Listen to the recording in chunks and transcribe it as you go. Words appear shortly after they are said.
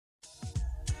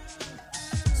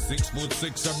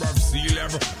6'6" above sea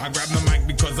level. I grab the mic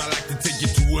because I like to take you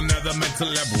to another mental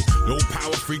level. Low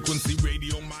power frequency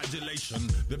radio modulation.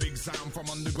 The big sound from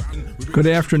underground. Good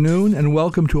afternoon and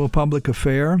welcome to A Public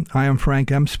Affair. I am Frank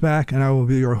Emspach and I will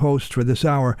be your host for this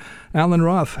hour. Alan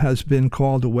Ruff has been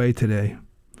called away today.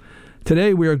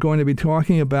 Today we are going to be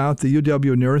talking about the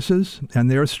UW nurses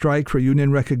and their strike for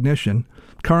union recognition,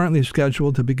 currently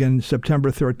scheduled to begin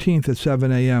September 13th at 7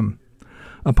 a.m.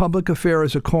 A Public Affair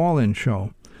is a call-in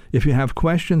show. If you have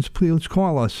questions, please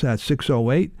call us at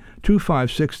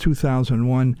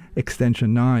 608-256-2001,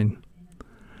 extension 9.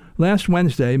 Last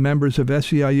Wednesday, members of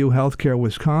SEIU Healthcare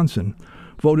Wisconsin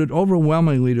voted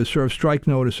overwhelmingly to serve strike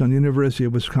notice on the University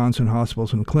of Wisconsin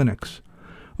hospitals and clinics.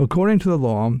 According to the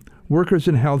law, workers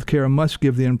in healthcare must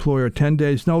give the employer 10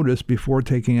 days' notice before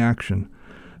taking action.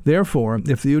 Therefore,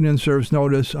 if the union serves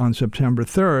notice on September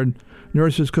 3rd,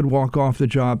 nurses could walk off the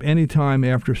job any time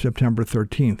after September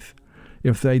 13th.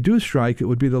 If they do strike, it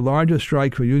would be the largest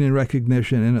strike for union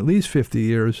recognition in at least 50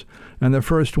 years and the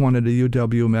first one at a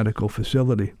UW medical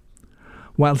facility.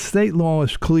 While state law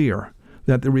is clear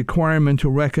that the requirement to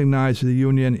recognize the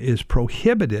union is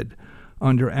prohibited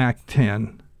under Act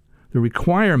 10, the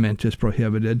requirement is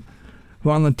prohibited,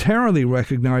 voluntarily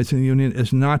recognizing the union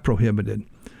is not prohibited.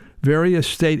 Various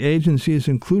state agencies,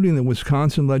 including the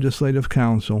Wisconsin Legislative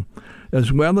Council,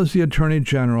 as well as the Attorney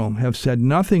General, have said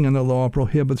nothing in the law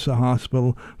prohibits the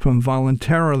hospital from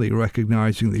voluntarily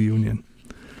recognizing the union.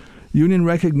 Union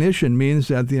recognition means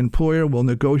that the employer will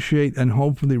negotiate and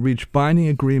hopefully reach binding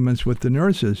agreements with the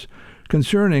nurses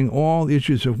concerning all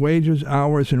issues of wages,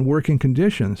 hours, and working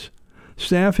conditions.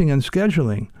 Staffing and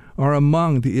scheduling are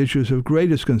among the issues of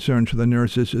greatest concern to the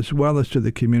nurses as well as to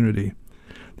the community.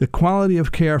 The quality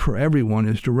of care for everyone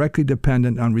is directly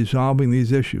dependent on resolving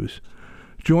these issues.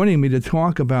 Joining me to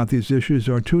talk about these issues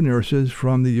are two nurses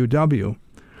from the UW.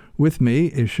 With me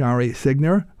is Shari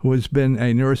Signer, who has been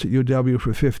a nurse at UW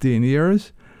for 15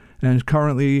 years and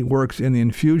currently works in the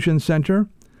Infusion Center.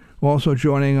 Also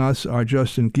joining us are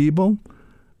Justin Giebel.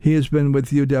 He has been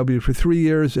with UW for 3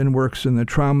 years and works in the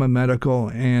trauma, medical,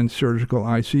 and surgical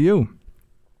ICU.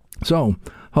 So,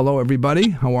 hello everybody.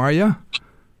 How are you?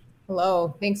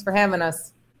 Hello. Thanks for having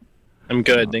us. I'm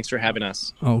good. Thanks for having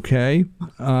us. Okay.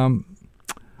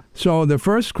 So the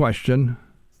first question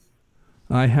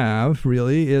I have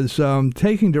really is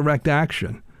taking direct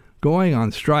action. Going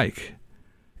on strike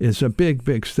is a big,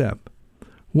 big step.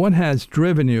 What has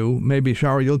driven you, maybe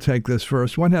Shari, you'll take this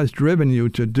first, what has driven you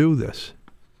to do this?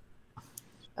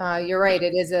 You're right.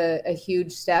 It is a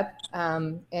huge step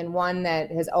and one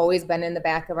that has always been in the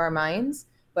back of our minds,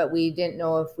 but we didn't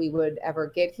know if we would ever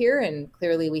get here, and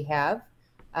clearly we have.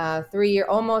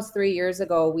 Almost 3 years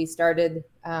ago, we started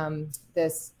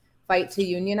this fight to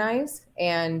unionize,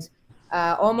 and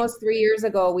almost 3 years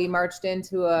ago, we marched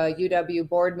into a UW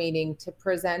board meeting to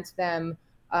present them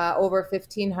over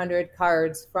 1,500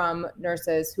 cards from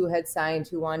nurses who had signed,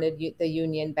 who wanted the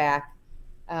union back.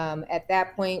 At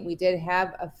that point, we did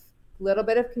have a little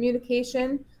bit of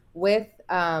communication with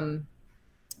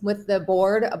the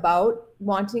board about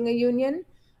wanting a union.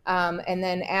 And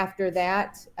then after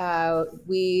that,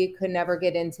 we could never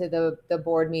get into the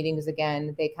board meetings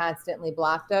again. They constantly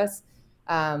blocked us.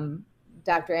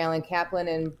 Dr. Alan Kaplan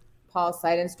and Paul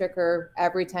Seidenstricker,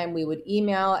 every time we would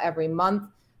email, every month,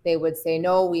 they would say,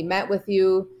 no, we met with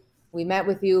you, we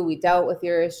dealt with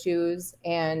your issues,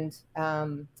 and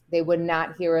they would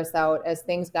not hear us out as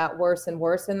things got worse and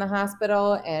worse in the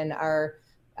hospital, and our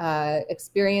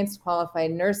experienced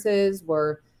qualified nurses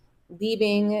were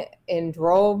leaving in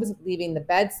droves, leaving the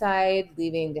bedside,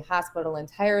 leaving the hospital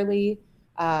entirely.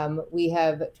 We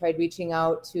have tried reaching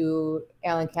out to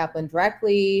Alan Kaplan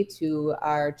directly, to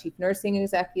our chief nursing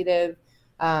executive,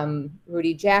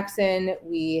 Rudy Jackson.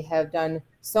 We have done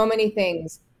so many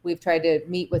things. We've tried to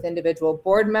meet with individual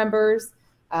board members,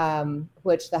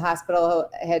 which the hospital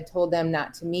had told them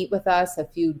not to meet with us. A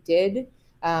few did.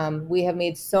 We have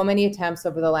made so many attempts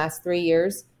over the last 3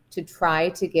 years to try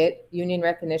to get union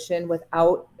recognition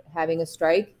without having a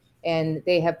strike. And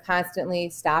they have constantly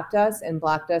stopped us and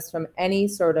blocked us from any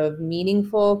sort of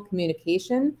meaningful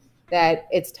communication that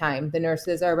it's time. The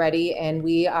nurses are ready and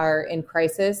we are in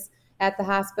crisis at the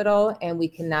hospital, and we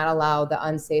cannot allow the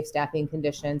unsafe staffing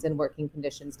conditions and working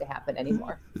conditions to happen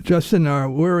anymore. Justin,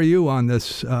 where are you on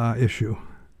this issue?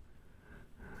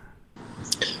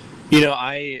 You know,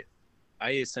 I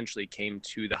essentially came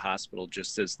to the hospital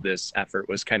just as this effort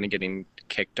was kind of getting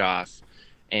kicked off.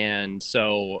 And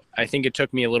so I think it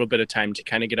took me a little bit of time to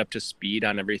kind of get up to speed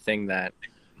on everything that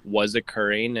was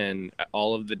occurring and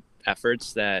all of the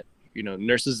efforts that, you know,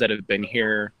 nurses that have been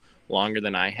here longer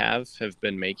than I have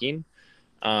been making.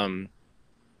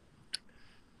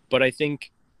 But I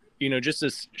think, just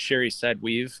as Sherry said,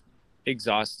 we've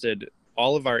exhausted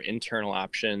all of our internal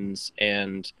options,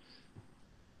 and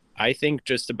I think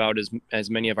just about as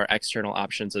many of our external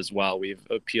options as well. We've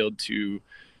appealed to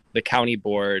the county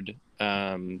board,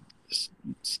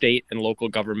 state and local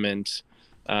government.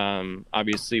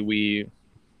 Obviously, we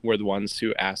were the ones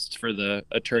who asked for the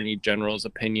Attorney General's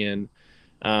opinion,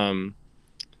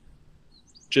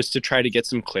 just to try to get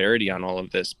some clarity on all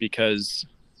of this, because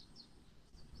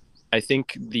I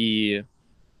think the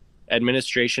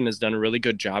administration has done a really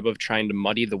good job of trying to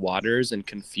muddy the waters and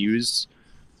confuse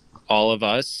all of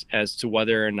us as to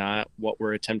whether or not what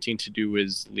we're attempting to do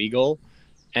is legal.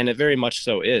 And it very much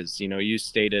so is. You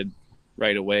stated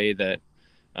right away that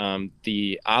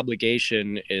the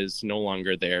obligation is no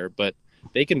longer there, but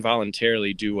they can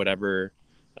voluntarily do whatever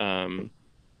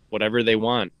they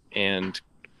want. And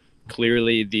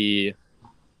clearly the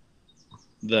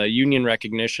union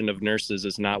recognition of nurses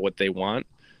is not what they want.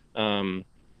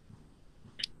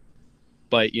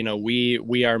 But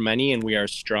we are many and we are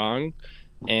strong,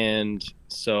 and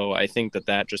so I think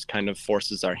that just kind of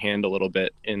forces our hand a little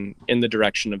bit in the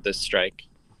direction of this strike.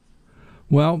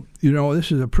 Well,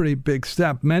 this is a pretty big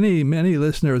step. Many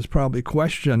listeners probably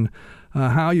question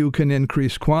how you can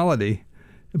increase quality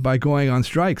by going on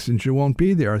strike, since you won't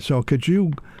be there. So could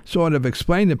you sort of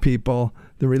explain to people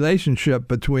the relationship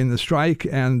between the strike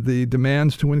and the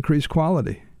demands to increase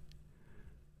quality?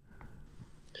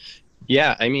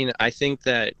 Yeah, I think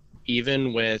that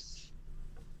even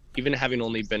having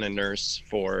only been a nurse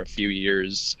for a few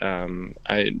years,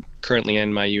 I currently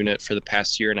in my unit for the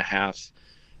past year and a half,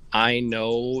 I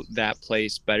know that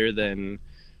place better than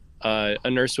a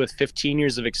nurse with 15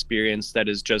 years of experience that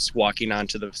is just walking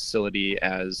onto the facility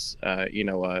as,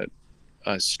 a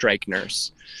strike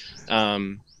nurse.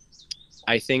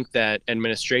 I think that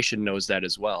administration knows that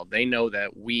as well. They know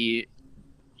that we,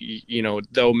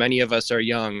 though many of us are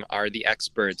young, are the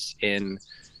experts in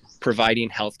providing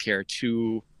healthcare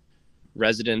to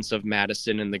residents of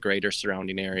Madison and the greater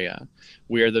surrounding area.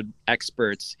 We are the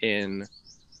experts in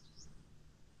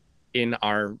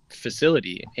our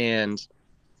facility, and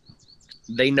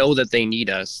they know that they need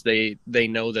us. They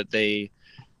know that they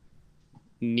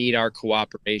need our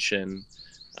cooperation.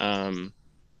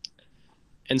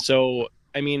 And so,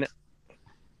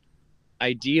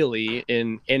 ideally,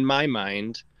 in my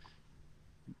mind,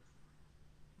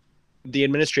 the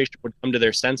administration would come to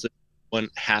their senses,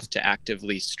 wouldn't have to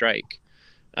actively strike.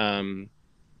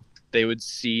 They would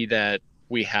see that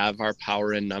we have our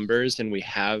power in numbers and we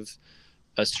have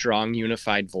a strong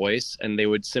unified voice, and they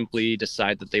would simply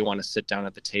decide that they want to sit down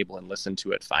at the table and listen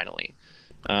to it finally.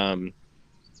 And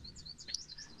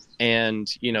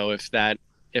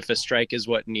if a strike is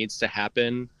what needs to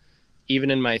happen,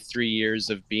 even in my 3 years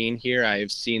of being here, I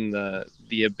have seen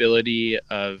the ability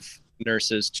of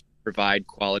nurses to provide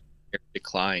quality care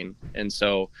decline. And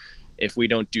so if we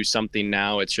don't do something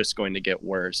now, it's just going to get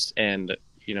worse. And,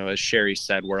 as Sherry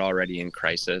said, we're already in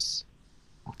crisis.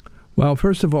 Well,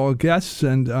 first of all, guests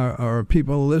and our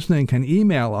people listening can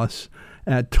email us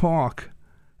at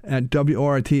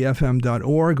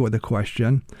talk@wrtfm.org with a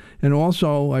question. And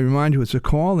also, I remind you, it's a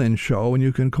call-in show, and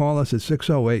you can call us at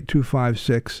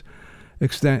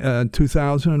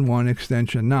 608-256-2001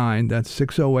 extension 9. That's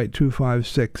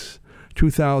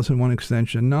 608-256-2001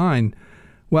 extension 9.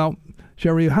 Well,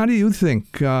 Sherry, how do you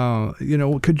think,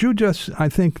 could you just,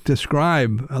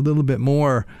 describe a little bit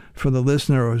more for the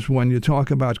listeners when you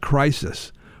talk about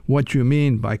crisis, what you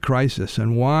mean by crisis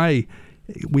and why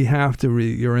we have to,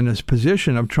 you're in this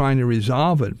position of trying to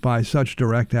resolve it by such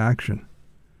direct action?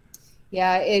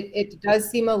 Yeah, it does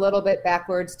seem a little bit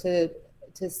backwards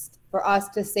for us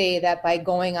to say that by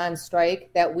going on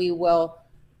strike that we will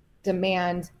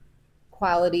demand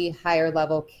quality, higher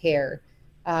level care.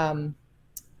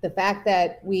 The fact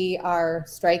that we are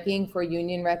striking for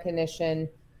union recognition,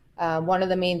 one of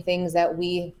the main things that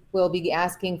we will be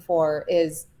asking for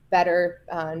is better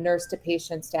nurse to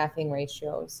patient staffing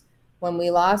ratios. When we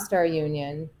lost our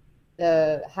union,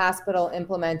 the hospital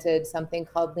implemented something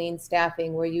called lean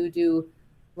staffing, where you do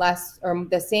less or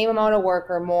the same amount of work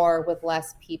or more with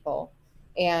less people.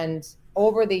 And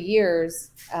over the years,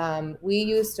 we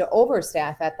used to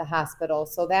overstaff at the hospital.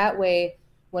 So that way,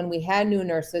 when we had new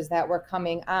nurses that were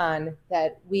coming on,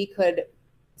 that we could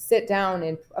sit down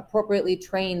and appropriately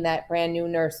train that brand new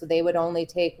nurse, so they would only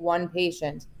take one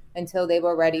patient until they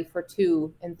were ready for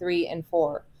 2 and 3 and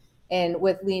 4. And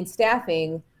with lean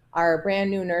staffing, our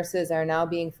brand new nurses are now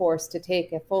being forced to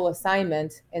take a full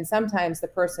assignment, and sometimes the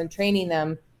person training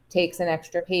them takes an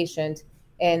extra patient,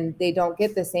 and they don't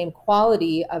get the same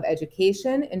quality of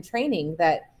education and training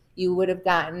that you would have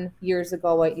gotten years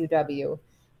ago at UW.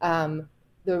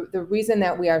 The reason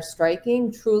that we are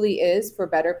striking truly is for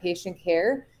better patient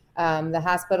care. The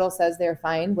hospital says they're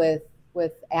fine with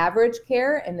average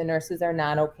care, and the nurses are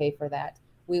not okay for that.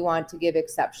 We want to give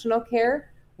exceptional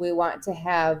care. We want to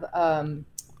have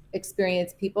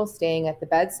experienced people staying at the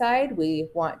bedside. We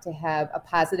want to have a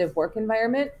positive work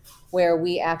environment where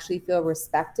we actually feel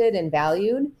respected and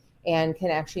valued and can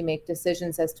actually make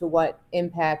decisions as to what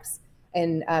impacts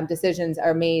and decisions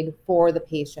are made for the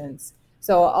patients.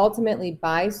 So ultimately,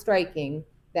 by striking,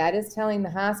 that is telling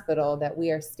the hospital that we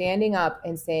are standing up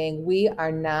and saying we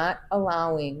are not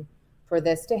allowing for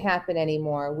this to happen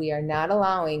anymore. We are not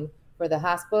allowing for the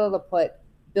hospital to put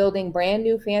building brand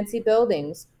new fancy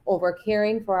buildings over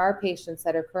caring for our patients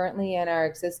that are currently in our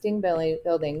existing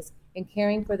buildings and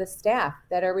caring for the staff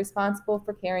that are responsible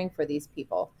for caring for these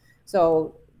people.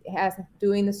 So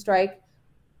doing the strike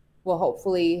will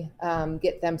hopefully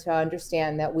get them to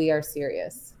understand that we are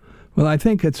serious. Well, I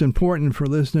think it's important for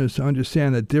listeners to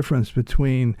understand the difference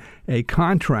between a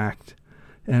contract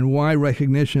and why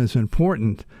recognition is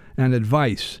important and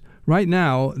advice. Right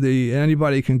now,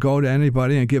 anybody can go to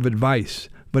anybody and give advice,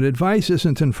 but advice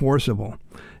isn't enforceable.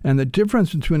 And the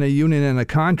difference between a union and a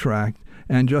contract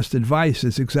and just advice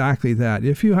is exactly that.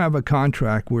 If you have a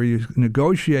contract where you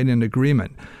negotiate an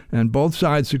agreement and both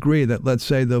sides agree that, let's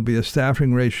say, there'll be a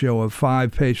staffing ratio of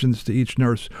 5 patients to each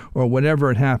nurse or whatever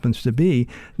it happens to be,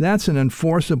 that's an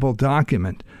enforceable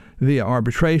document via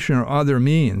arbitration or other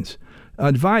means.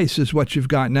 Advice is what you've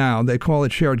got now. They call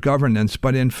it shared governance,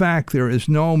 but in fact, there is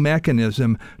no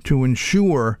mechanism to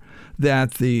ensure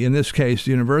that in this case,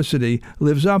 the university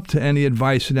lives up to any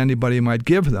advice that anybody might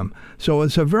give them. So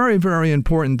it's a very, very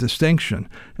important distinction.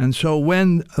 And so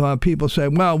when people say,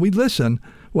 well, we listen,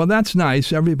 well, that's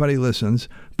nice. Everybody listens.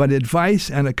 But advice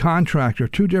and a contract are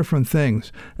two different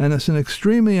things. And it's an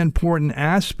extremely important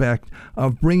aspect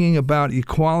of bringing about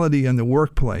equality in the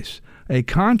workplace. A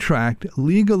contract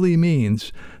legally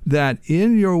means that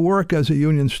in your work as a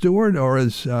union steward or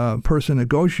as a person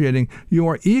negotiating, you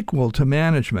are equal to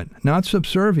management, not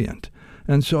subservient.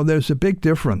 And so there's a big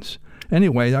difference.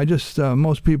 Anyway,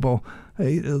 most people,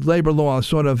 labor law is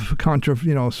sort of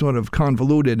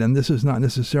convoluted, and this is not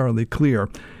necessarily clear.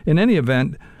 In any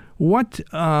event, what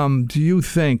do you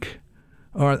think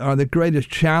are the greatest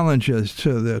challenges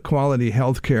to the quality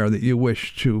health care that you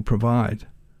wish to provide?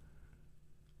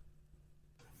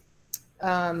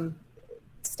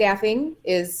 Staffing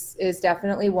is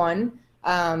definitely one.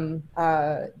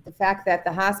 The fact that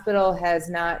the hospital has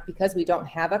not, because we don't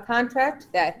have a contract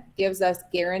that gives us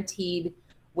guaranteed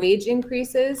wage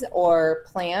increases or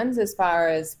plans as far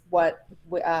as what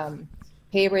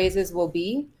pay raises will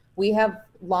be, we have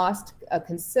lost a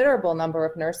considerable number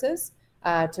of nurses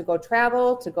to go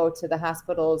travel, to go to the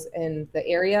hospitals in the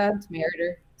area, to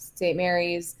Meriter, St.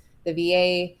 Mary's, the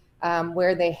VA,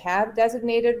 where they have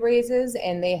designated raises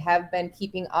and they have been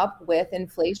keeping up with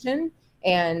inflation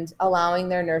and allowing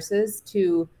their nurses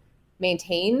to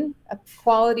maintain a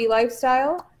quality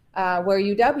lifestyle, where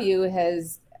UW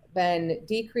has been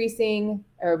decreasing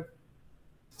our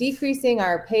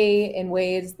pay in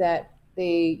ways that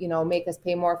they, make us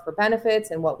pay more for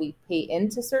benefits and what we pay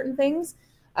into certain things.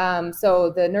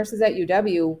 So the nurses at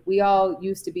UW, we all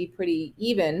used to be pretty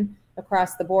even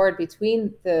across the board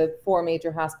between the 4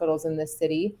 major hospitals in this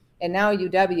city. And now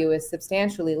UW is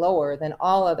substantially lower than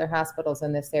all other hospitals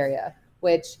in this area,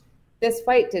 which this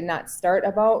fight did not start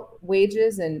about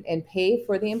wages and pay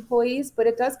for the employees, but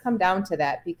it does come down to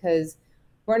that because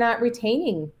we're not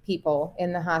retaining people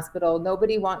in the hospital.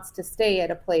 Nobody wants to stay at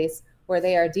a place where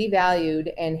they are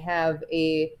devalued and have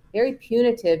a very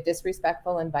punitive,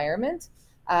 disrespectful environment.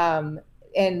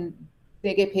 And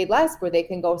they get paid less where they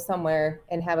can go somewhere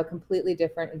and have a completely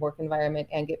different work environment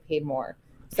and get paid more.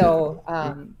 So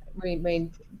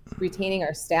retaining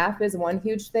our staff is one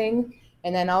huge thing.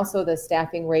 And then also the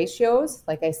staffing ratios.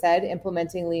 Like I said,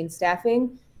 implementing lean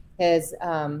staffing has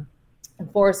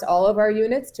forced all of our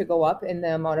units to go up in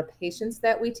the amount of patients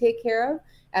that we take care of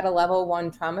at a level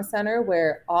 1 trauma center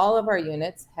where all of our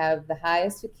units have the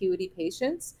highest acuity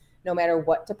patients, no matter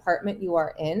what department you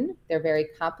are in. They're very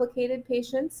complicated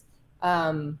patients.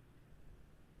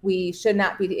 We should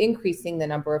not be increasing the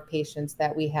number of patients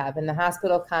that we have. And the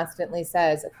hospital constantly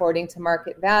says, according to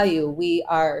market value, we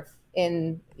are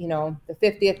in, the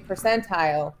 50th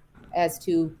percentile as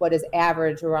to what is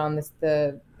average around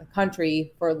the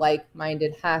country for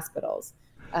like-minded hospitals.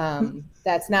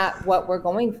 That's not what we're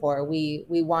going for. We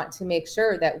want to make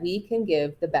sure that we can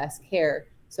give the best care.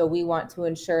 So we want to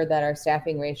ensure that our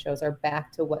staffing ratios are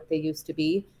back to what they used to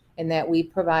be, and that we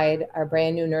provide our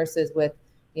brand new nurses with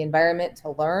the environment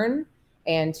to learn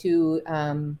and to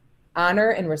honor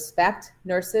and respect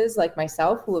nurses like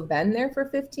myself who have been there for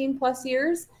 15 plus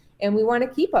years, and we want to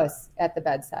keep us at the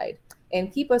bedside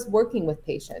and keep us working with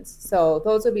patients. So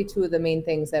those would be two of the main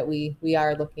things that we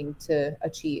are looking to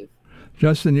achieve.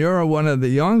 Justin, you're one of the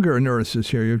younger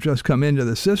nurses here. You've just come into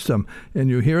the system, and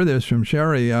you hear this from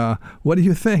Sherry. What do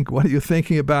you think? What are you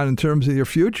thinking about in terms of your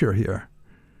future here?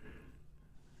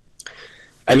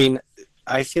 I mean,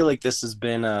 I feel like this has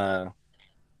been a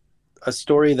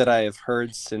story that I have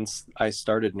heard since I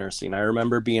started nursing. I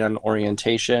remember being on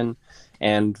orientation,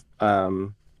 and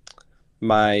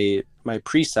my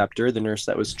preceptor, the nurse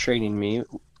that was training me,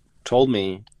 told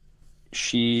me,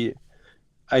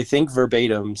 I think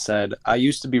verbatim said, I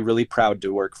used to be really proud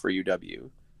to work for UW. I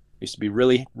used to be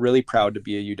really, really proud to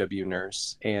be a UW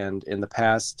nurse. And in the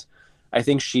past, I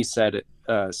think she said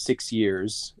 6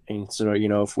 years. And so,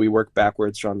 if we work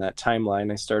backwards from that timeline,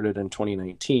 I started in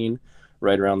 2019,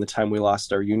 right around the time we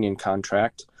lost our union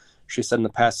contract. She said in the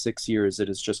past 6 years, it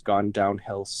has just gone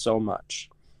downhill so much.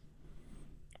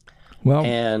 Well,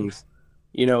 and,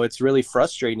 it's really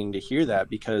frustrating to hear that,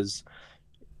 because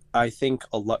I think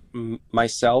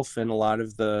myself and a lot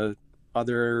of the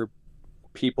other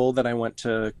people that I went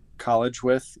to college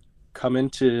with come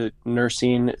into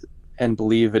nursing and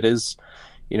believe it is,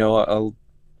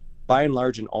 by and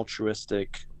large, an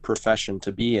altruistic profession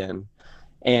to be in.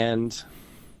 And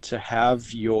to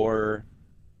have your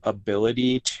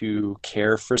ability to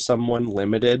care for someone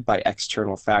limited by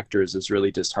external factors is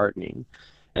really disheartening.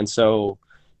 And so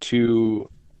to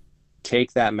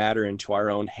take that matter into our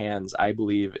own hands, I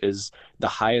believe, is the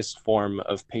highest form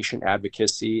of patient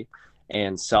advocacy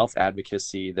and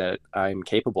self-advocacy that I'm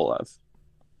capable of.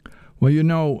 Well,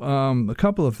 a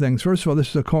couple of things. First of all, this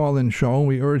is a call-in show.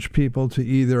 We urge people to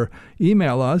either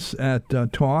email us at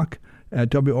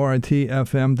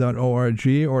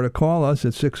talk@wrtfm.org or to call us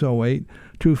at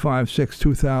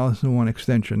 608-256-2001,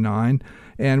 extension 9.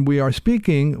 And we are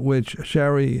speaking with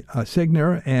Sherry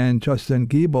Signer and Justin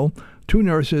Giebel, two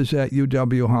nurses at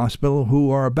UW Hospital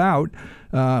who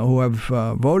have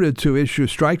voted to issue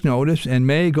strike notice and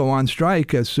may go on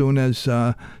strike as soon as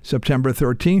September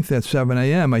 13th at 7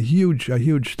 a.m. A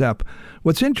huge step.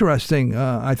 What's interesting,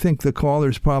 I think the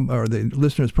callers or the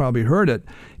listeners probably heard it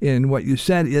in what you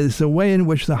said, is the way in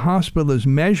which the hospital is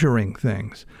measuring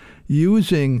things,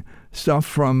 using stuff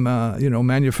from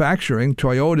manufacturing,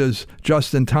 Toyota's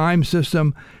just-in-time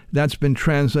system. That's been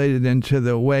translated into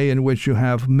the way in which you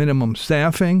have minimum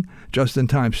staffing,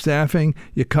 just-in-time staffing.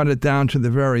 You cut it down to the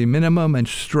very minimum and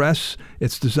stress.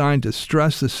 It's designed to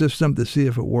stress the system to see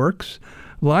if it works.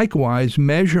 Likewise,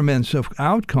 measurements of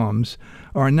outcomes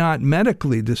are not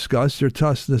medically discussed. They're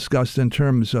just discussed in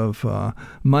terms of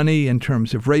money, in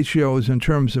terms of ratios, in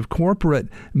terms of corporate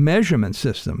measurement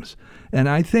systems. And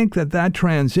I think that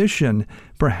transition,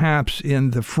 perhaps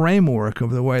in the framework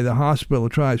of the way the hospital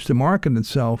tries to market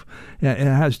itself, it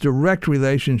has direct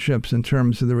relationships in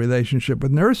terms of the relationship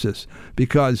with nurses,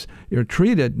 because you're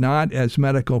treated not as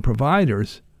medical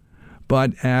providers,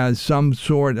 but as some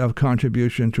sort of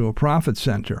contribution to a profit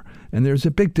center. And there's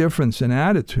a big difference in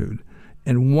attitude.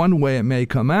 And one way it may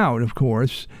come out, of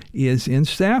course, is in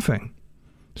staffing,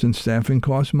 since staffing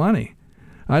costs money.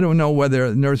 I don't know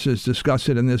whether nurses discuss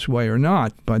it in this way or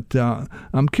not, but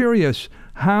I'm curious,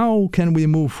 how can we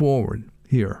move forward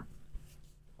here?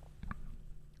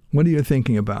 What are you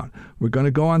thinking about? We're going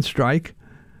to go on strike,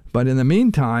 but in the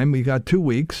meantime, we got 2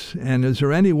 weeks, and is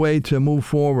there any way to move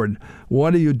forward?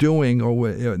 What are you doing, or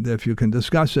if you can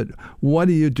discuss it, what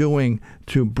are you doing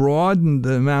to broaden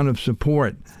the amount of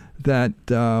support that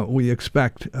we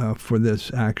expect for this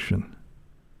action?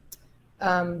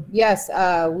 Yes,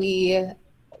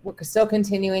 we're still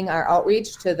continuing our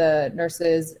outreach to the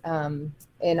nurses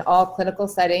in all clinical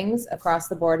settings across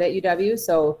the board at UW.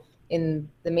 So in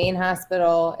the main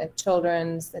hospital, at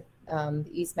Children's, the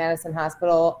East Madison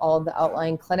Hospital, all of the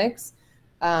outlying clinics.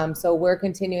 So we're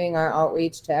continuing our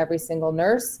outreach to every single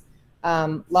nurse.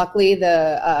 Luckily,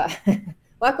 the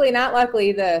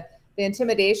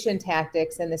intimidation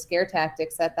tactics and the scare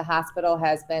tactics that the hospital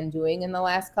has been doing in the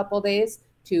last couple of days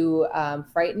to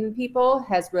frighten people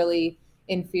has really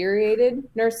infuriated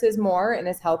nurses more and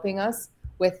is helping us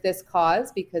with this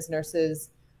cause, because nurses,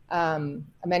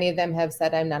 many of them have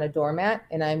said, I'm not a doormat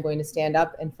and I'm going to stand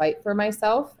up and fight for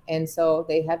myself. And so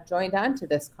they have joined on to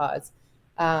this cause.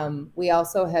 We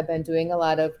also have been doing a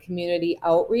lot of community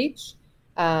outreach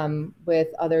with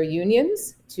other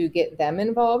unions to get them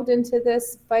involved into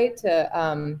this fight,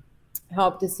 to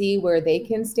help to see where they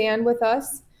can stand with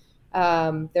us.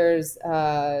 There's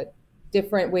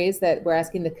different ways that we're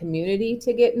asking the community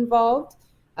to get involved.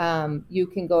 You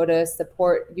can go to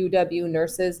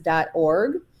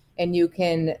supportuwnurses.org and you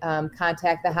can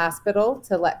contact the hospital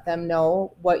to let them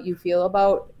know what you feel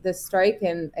about this strike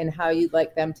and how you'd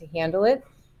like them to handle it.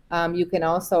 You can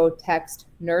also text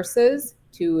nurses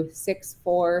to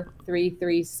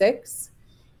 64336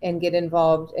 and get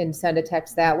involved and send a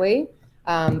text that way.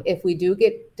 If we do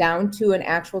get down to an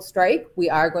actual strike,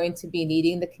 we are going to be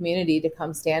needing the community to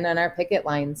come stand on our picket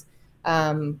lines.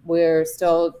 We're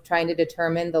still trying to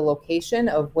determine the location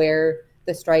of where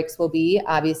the strikes will be.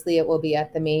 Obviously, it will be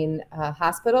at the main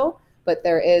hospital, but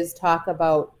there is talk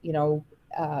about, the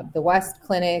West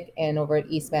Clinic and over at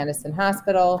East Madison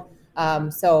Hospital.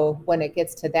 So when it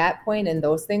gets to that point and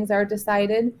those things are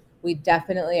decided, we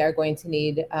definitely are going to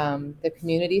need the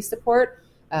community support.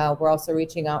 We're also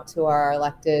reaching out to our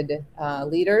elected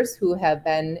leaders who have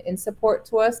been in support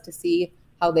to us to see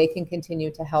how they can continue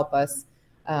to help us.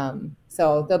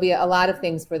 So there'll be a lot of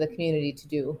things for the community to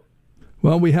do.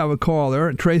 Well, we have a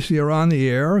caller. Tracy, you're on the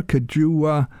air. Could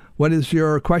you, what is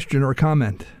your question or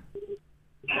comment?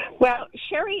 Well,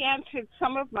 Sherry answered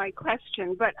some of my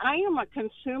question, but I am a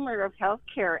consumer of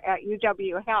healthcare at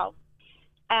UW Health,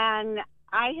 and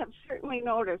I have certainly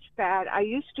noticed that I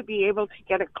used to be able to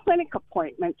get a clinic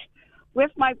appointment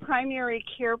with my primary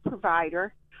care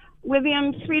provider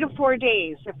within 3 to 4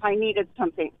 days if I needed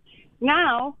something.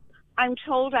 Now, I'm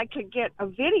told I could get a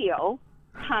video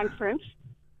conference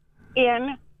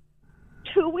in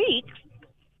 2 weeks,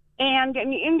 and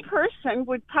an in-person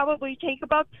would probably take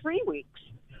about 3 weeks.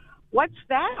 What's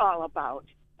that all about?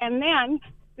 And then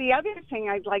the other thing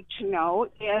I'd like to know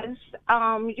is,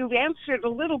 you've answered a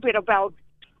little bit about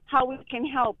how we can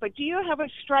help, but do you have a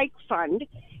strike fund?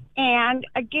 And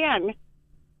again,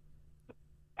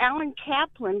 Alan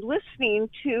Kaplan, listening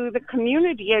to the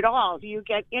community at all, do you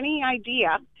get any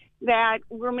idea that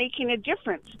we're making a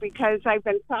difference? Because I've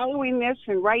been following this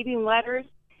and writing letters,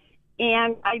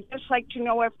 and I'd just like to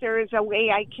know if there is a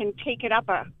way I can take it up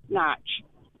a notch.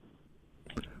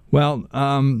 Well,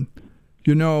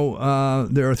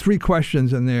 there are 3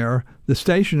 questions in there. The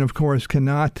station, of course,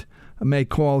 cannot make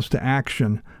calls to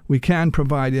action. We can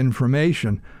provide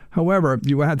information. However,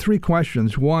 you had 3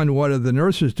 questions. 1, what are the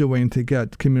nurses doing to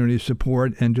get community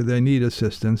support, and do they need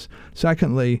assistance?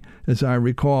 Secondly, as I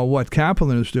recall, what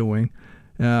Kaplan is doing.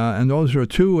 And those are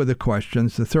 2 of the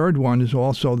questions. The third one is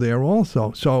also there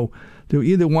also. So do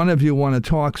either one of you want to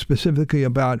talk specifically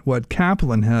about what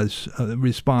Kaplan has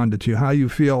responded to, how you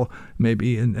feel,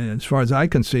 maybe, as far as I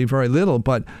can see, very little,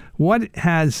 but what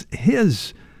has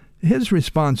his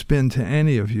response been to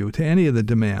any of you, to any of the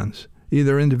demands,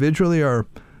 either individually or,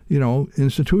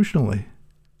 institutionally?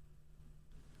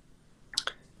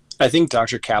 I think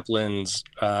Dr. Kaplan's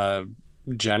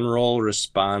general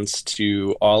response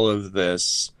to all of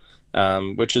this,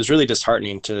 which is really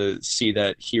disheartening to see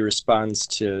that he responds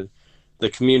to the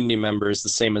community members the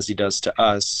same as he does to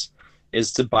us,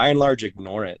 is to by and large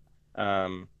ignore it.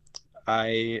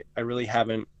 I really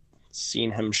haven't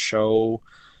seen him show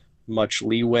much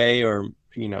leeway, or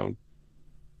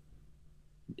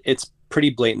it's pretty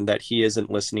blatant that he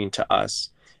isn't listening to us.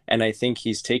 And I think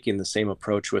he's taking the same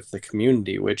approach with the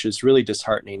community, which is really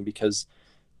disheartening, because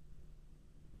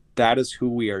that is who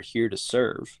we are here to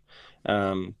serve.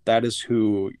 That is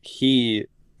who he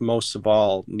most of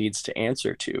all needs to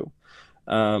answer to.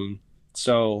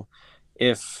 So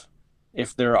if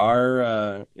there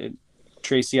are,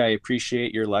 Tracy, I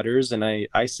appreciate your letters, and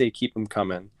I say keep them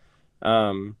coming.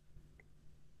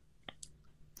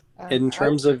 In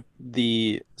terms of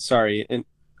the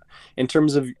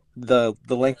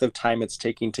length of time it's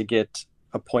taking to get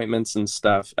appointments and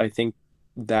stuff, I think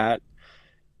that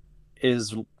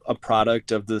is a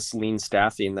product of this lean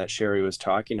staffing that Sherry was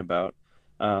talking about.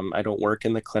 I don't work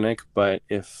in the clinic, but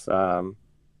if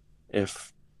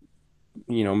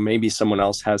maybe someone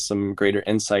else has some greater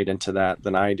insight into that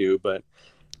than I do, but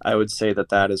I would say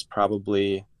that is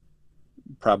probably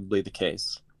the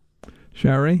case.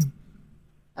 Sherry?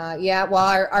 Well,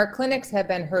 our clinics have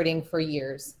been hurting for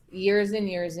years and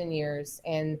years and years.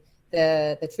 And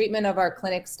the treatment of our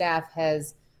clinic staff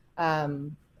has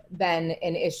been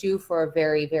an issue for a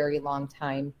very, very long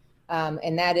time.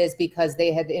 And that is because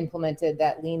they had implemented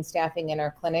that lean staffing in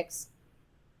our clinics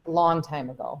a long time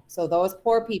ago. So those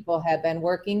poor people have been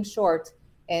working short,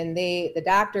 and the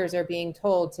doctors are being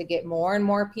told to get more and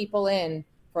more people in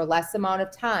for less amount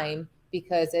of time,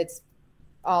 because it's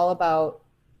all about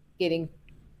getting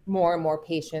more and more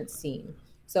patients seen.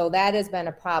 So that has been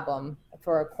a problem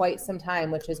for quite some time,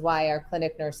 which is why our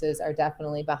clinic nurses are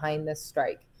definitely behind this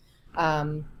strike.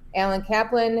 Alan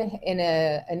Kaplan, in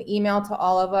an email to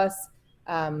all of us,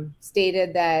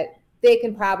 stated that they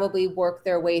can probably work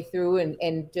their way through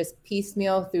and just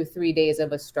piecemeal through 3 days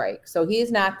of a strike. So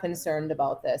he's not concerned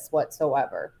about this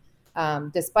whatsoever.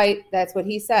 Despite that's what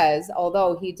he says,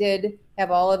 although he did have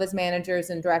all of his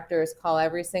managers and directors call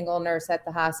every single nurse at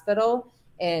the hospital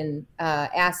and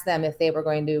ask them if they were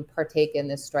going to partake in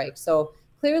this strike. So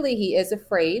clearly he is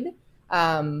afraid,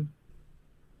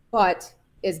 but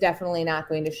is definitely not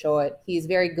going to show it. He's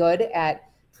very good at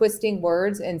twisting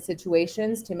words and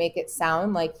situations to make it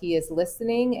sound like he is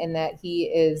listening and that he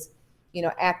is,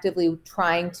 actively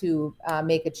trying to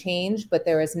make a change, but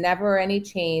there is never any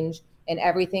change and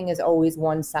everything is always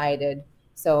one-sided.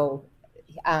 So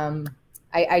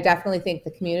I definitely think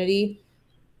the community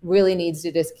really needs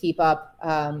to just keep up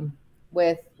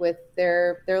with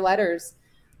their letters.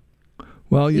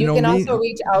 Well, you can also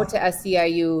reach out to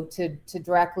SEIU to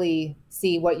directly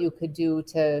see what you could do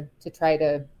to try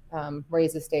to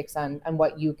raise the stakes on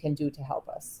what you can do to help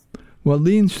us. Well,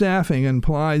 lean staffing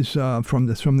implies from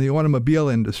the automobile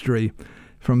industry,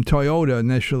 from Toyota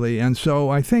initially. And so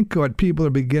I think what people are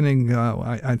beginning,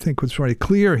 I think what's very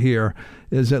clear here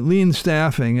is that lean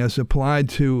staffing as applied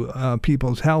to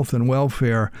people's health and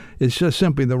welfare is just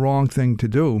simply the wrong thing to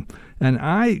do. And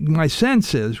my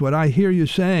sense is, what I hear you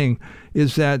saying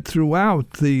is that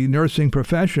throughout the nursing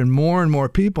profession, more and more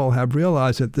people have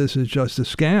realized that this is just a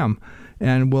scam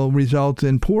and will result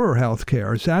in poorer health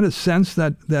care. Is that a sense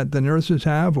that the nurses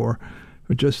have, or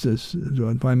just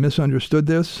have I misunderstood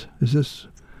this? Is this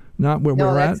not where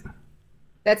we're at?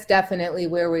 That's definitely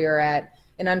where we are at.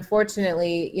 And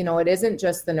unfortunately, it isn't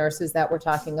just the nurses that we're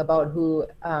talking about who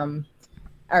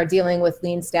are dealing with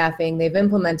lean staffing. They've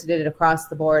implemented it across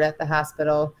the board at the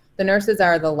hospital. The nurses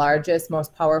are the largest,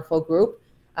 most powerful group,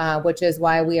 which is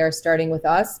why we are starting with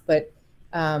us. But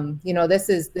this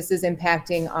is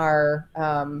impacting our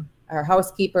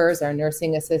housekeepers, our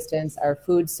nursing assistants, our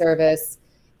food service,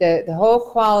 the whole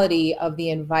quality of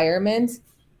the environment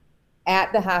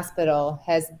at the hospital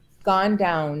has gone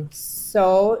down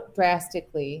so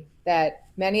drastically that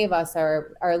many of us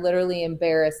are literally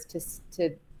embarrassed to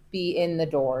be in the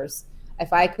doors.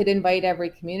 If I could invite every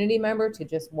community member to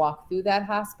just walk through that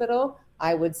hospital,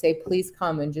 I would say, please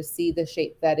come and just see the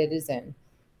shape that it is in.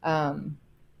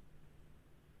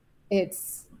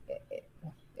 It's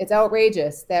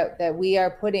outrageous that we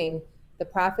are putting the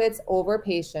profits over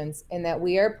patients and that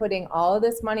we are putting all of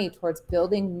this money towards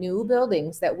building new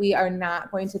buildings that we are not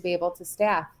going to be able to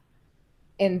staff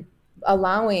and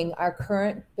allowing our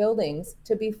current buildings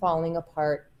to be falling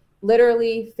apart.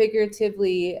 Literally,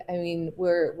 figuratively, I mean,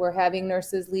 we're having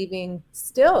nurses leaving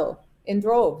still in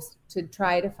droves to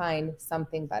try to find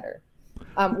something better.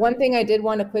 One thing I did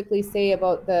want to quickly say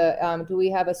about the, do we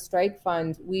have a strike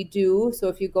fund? We do. So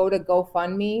if you go to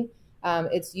GoFundMe,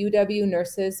 it's UW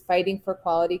Nurses Fighting for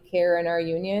Quality Care in our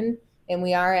union. And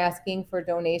we are asking for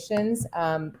donations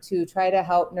to try to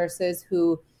help nurses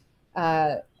who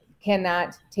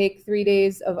cannot take 3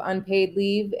 days of unpaid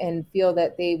leave and feel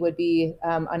that they would be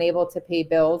unable to pay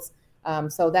bills.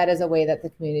 So that is a way that the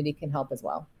community can help as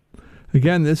well.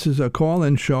 Again, this is a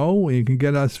call-in show. You can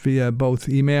get us via both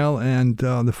email and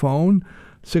the phone,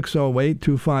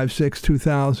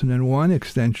 608-256-2001,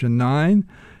 extension 9.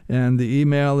 And the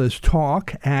email is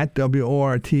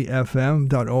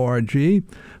talk@wortfm.org.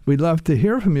 We'd love to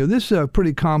hear from you. This is a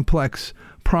pretty complex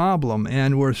problem,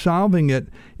 and we're solving it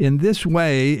in this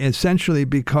way essentially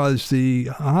because the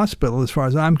hospital, as far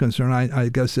as I'm concerned, I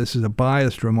guess this is a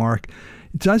biased remark,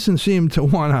 it doesn't seem to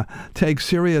want to take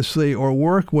seriously or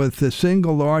work with the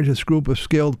single largest group of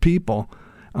skilled people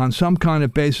on some kind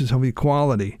of basis of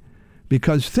equality.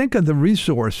 Because think of the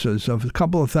resources of a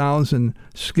couple of thousand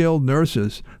skilled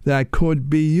nurses that could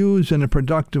be used in a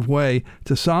productive way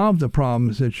to solve the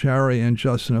problems that Sherry and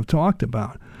Justin have talked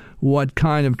about. What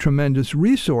kind of tremendous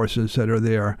resources that are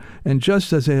there. And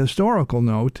just as a historical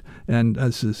note, and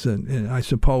as is, I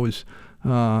suppose,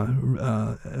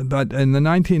 but in the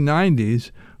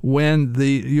 1990s, when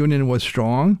the union was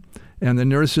strong and the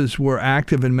nurses were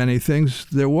active in many things,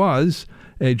 there was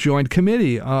a joint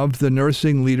committee of the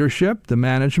nursing leadership, the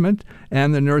management,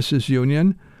 and the nurses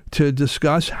union to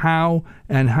discuss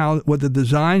what the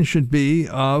design should be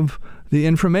of the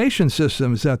information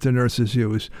systems that the nurses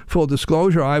use. Full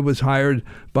disclosure, I was hired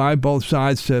by both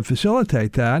sides to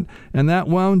facilitate that, and that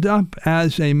wound up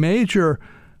as a major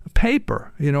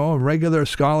paper, a regular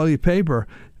scholarly paper,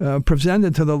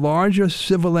 presented to the largest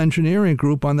civil engineering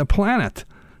group on the planet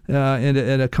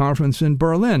at a conference in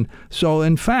Berlin. So,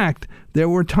 in fact, there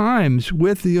were times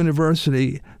with the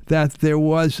university that there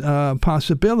was a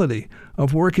possibility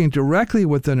of working directly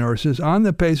with the nurses on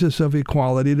the basis of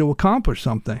equality to accomplish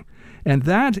something. And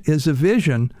that is a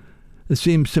vision it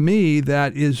seems to me,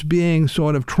 that is being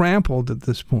sort of trampled at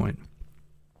this point.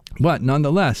 But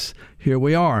nonetheless, here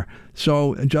we are.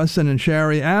 So, Justin and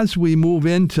Sherry, as we move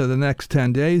into the next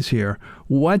 10 days here,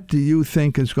 what do you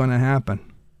think is going to happen?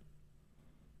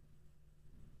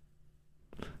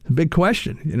 A big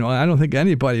question. I don't think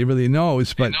anybody really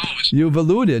knows, but you've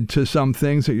alluded to some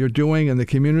things that you're doing in the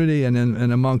community and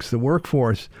amongst the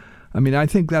workforce. I mean, I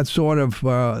think that's sort of,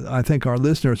 I think our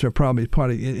listeners are probably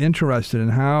interested in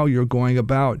how you're going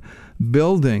about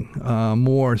building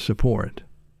more support.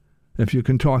 If you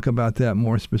can talk about that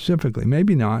more specifically.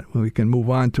 Maybe not. We can move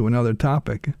on to another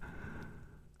topic.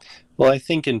 Well, I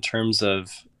think in terms of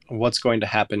what's going to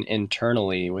happen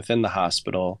internally within the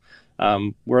hospital,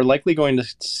 we're likely going to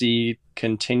see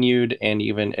continued and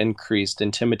even increased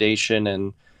intimidation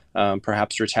and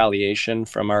perhaps retaliation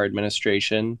from our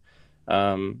administration.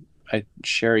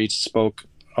 Sherry spoke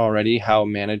already how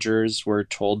managers were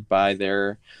told by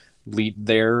their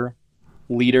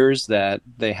leaders that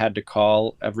they had to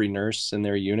call every nurse in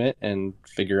their unit and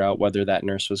figure out whether that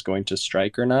nurse was going to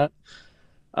strike or not,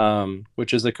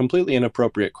 which is a completely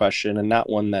inappropriate question and not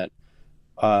one that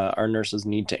our nurses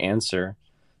need to answer.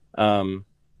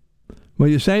 Well,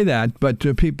 you say that, but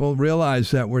do people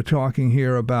realize that we're talking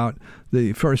here about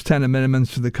the first 10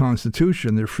 amendments to the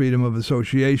Constitution, their freedom of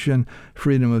association,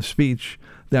 freedom of speech,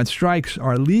 that strikes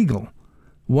are legal.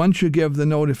 Once you give the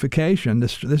notification,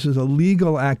 this is a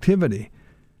legal activity,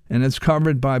 and it's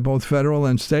covered by both federal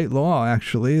and state law,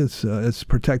 actually. It's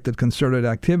protected concerted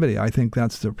activity. I think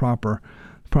that's the proper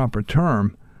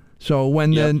term. So when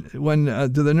do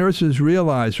the nurses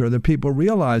realize, or the people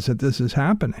realize, that this is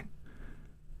happening?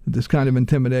 This kind of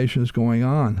intimidation is going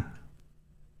on?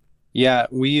 Yeah,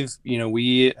 we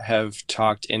have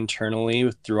talked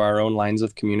internally through our own lines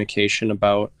of communication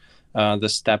about the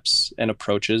steps and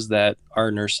approaches that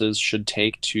our nurses should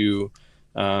take to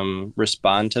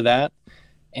respond to that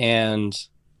and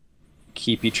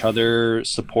keep each other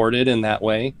supported in that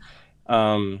way.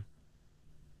 And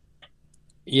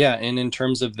in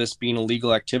terms of this being a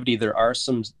legal activity, there are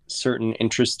some certain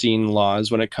interesting laws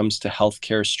when it comes to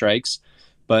healthcare strikes,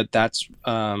 but that's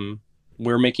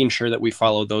we're making sure that we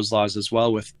follow those laws as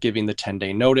well, with giving the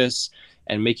 10-day notice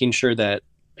and making sure that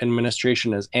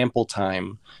administration has ample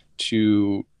time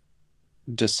to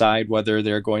decide whether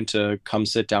they're going to come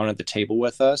sit down at the table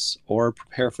with us or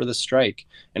prepare for the strike,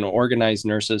 and organize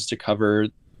nurses to cover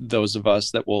those of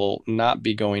us that will not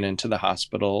be going into the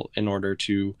hospital in order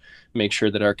to make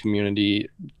sure that our community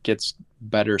gets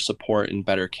better support and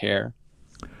better care.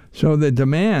 So the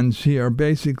demands here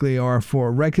basically are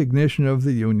for recognition of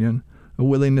the union, a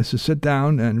willingness to sit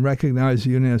down and recognize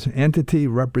the union as an entity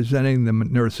representing the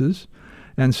nurses.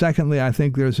 And secondly, I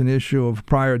think there's an issue of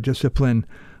prior discipline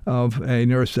of a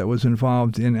nurse that was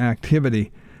involved in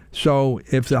activity. So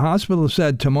if the hospital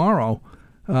said tomorrow,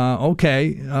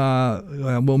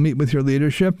 we'll meet with your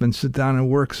leadership and sit down and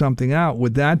work something out,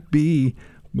 would that be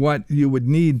what you would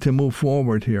need to move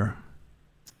forward here?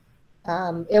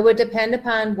 It would depend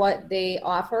upon what they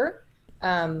offer.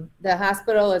 The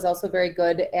hospital is also very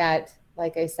good at,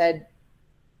 like I said,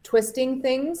 twisting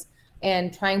things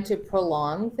and trying to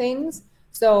prolong things.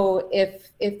 So if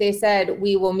they said,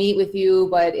 we will meet with you,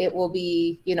 but it will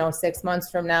be, 6 months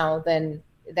from now, then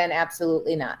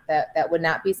absolutely not. That would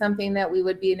not be something that we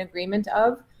would be in agreement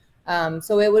of.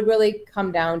 So it would really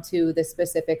come down to the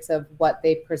specifics of what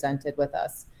they presented with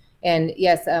us. And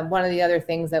yes, one of the other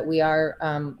things that we are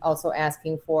also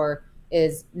asking for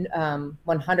is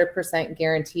 100%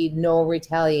 guaranteed no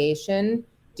retaliation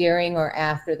during or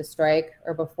after the strike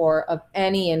or before of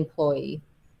any employee.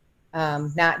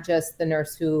 Not just the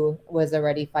nurse who was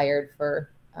already fired for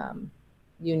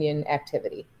union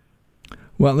activity.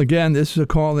 Well, again, this is a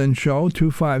call-in show,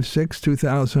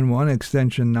 256-2001,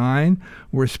 extension 9.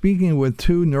 We're speaking with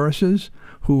two nurses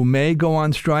who may go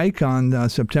on strike on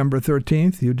September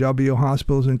 13th, UW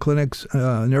Hospitals and Clinics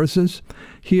nurses.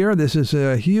 Here, this is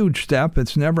a huge step.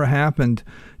 It's never happened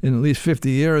in at least 50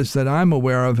 years that I'm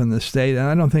aware of in the state, and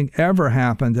I don't think ever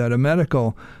happened at a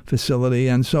medical facility.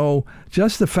 And so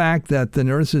just the fact that the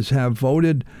nurses have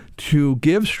voted to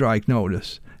give strike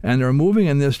notice and are moving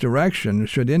in this direction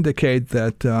should indicate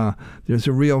that there's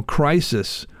a real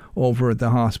crisis over at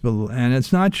the hospital. And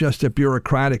it's not just a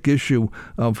bureaucratic issue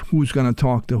of who's going to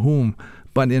talk to whom,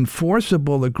 but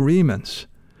enforceable agreements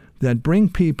that bring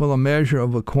people a measure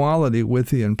of equality with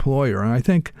the employer. And I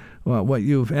think what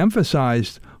you've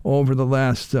emphasized over the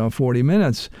last 40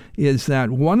 minutes is that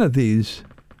one of these,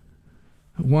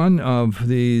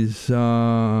 wait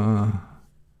a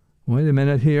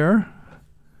minute here.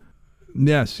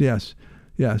 Yes.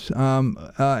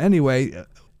 Anyway,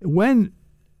 when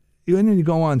when you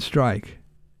go on strike,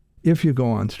 if you go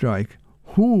on strike,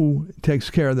 who takes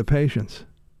care of the patients?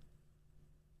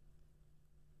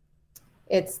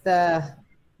 It's the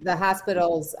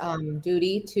hospital's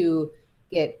duty to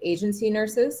get agency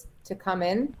nurses to come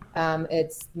in.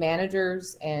 It's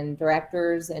managers and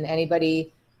directors and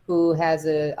anybody who has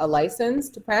a license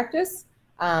to practice.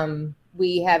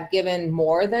 We have given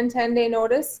more than 10-day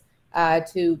notice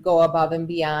to go above and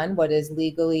beyond what is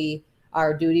legally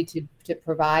our duty to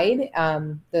provide.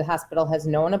 The hospital has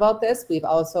known about this. We've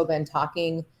also been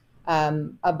talking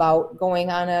about going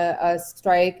on a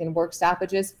strike and work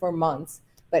stoppages for months.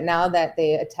 But now that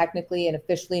they technically and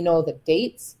officially know the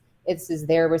dates, it is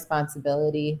their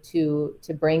responsibility to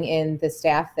bring in the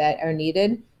staff that are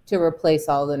needed to replace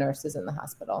all the nurses in the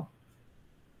hospital.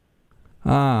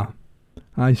 Ah,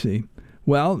 I see.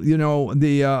 Well,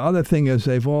 the other thing is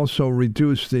they've also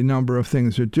reduced the number of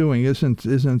things they're doing. Isn't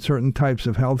certain types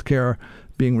of healthcare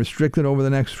being restricted over the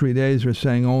next 3 days, or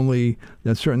saying only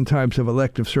that certain types of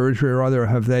elective surgery or other?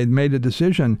 Have they made a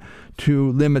decision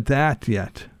to limit that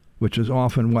yet, which is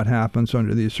often what happens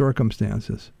under these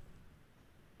circumstances?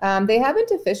 They haven't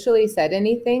officially said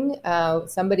anything.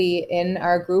 Somebody in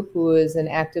our group who is an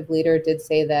active leader did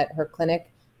say that her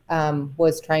clinic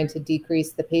was trying to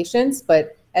decrease the patients,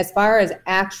 but as far as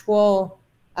actual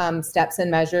steps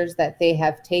and measures that they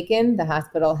have taken, the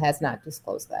hospital has not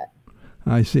disclosed that.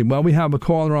 I see. Well, we have a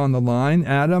caller on the line.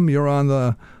 Adam, you're on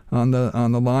the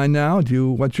line now.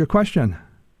 What's your question?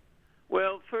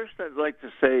 Well, first I'd like to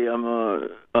say I'm a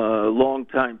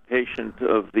longtime patient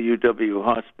of the UW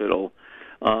hospital.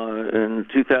 In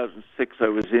 2006, I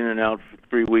was in and out for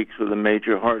 3 weeks with a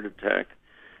major heart attack.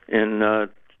 In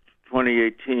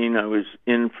 2018, I was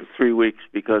in for 3 weeks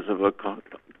because of a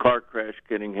car crash,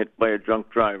 getting hit by a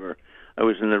drunk driver. I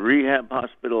was in the rehab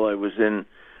hospital.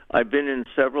 I've been in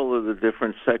several of the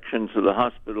different sections of the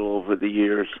hospital over the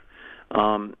years.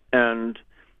 And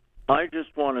I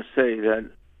just want to say that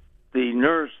the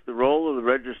role of the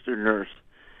registered nurse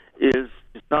is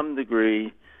to some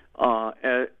degree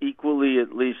equally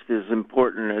at least as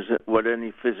important as what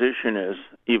any physician is,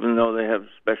 even though they have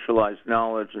specialized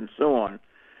knowledge and so on,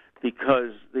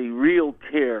 because the real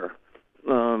care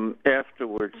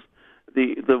afterwards,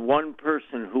 the one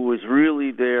person who was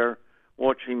really there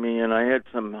watching me, and I had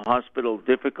some hospital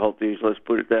difficulties, let's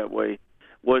put it that way,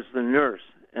 was the nurse.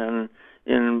 And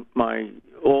in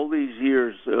all these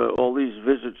years, all these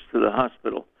visits to the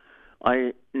hospital,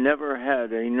 I never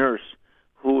had a nurse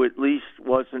who at least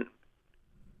wasn't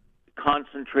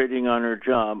concentrating on her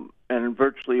job, and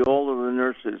virtually all of the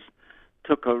nurses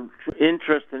took an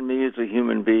interest in me as a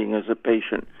human being, as a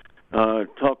patient,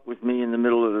 talked with me in the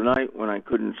middle of the night when I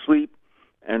couldn't sleep,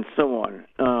 and so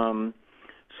on.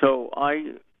 So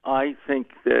I think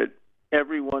that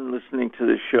everyone listening to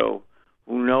the show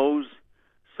who knows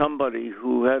somebody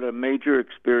who had a major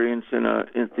experience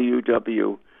at the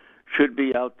UW should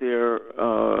be out there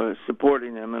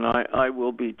supporting them, and I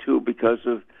will be too, because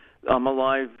I'm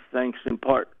alive thanks in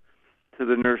part to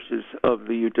the nurses of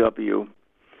the UW.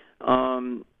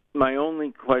 My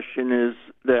only question is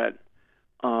that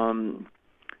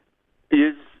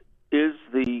is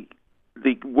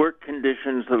the work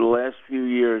conditions of the last few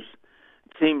years,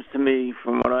 it seems to me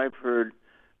from what I've heard,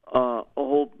 a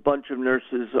whole bunch of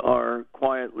nurses are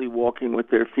quietly walking with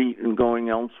their feet and going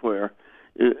elsewhere.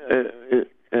 Is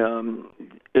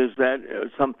that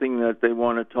something that they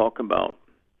want to talk about?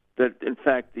 That in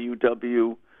fact the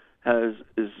UW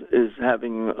is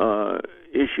having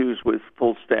issues with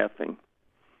full staffing.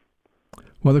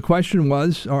 Well, the question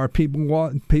was: are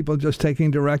people just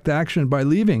taking direct action by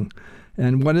leaving?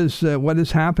 And what is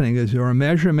happening? Is there a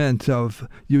measurement of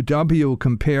UW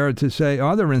compared to, say,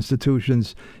 other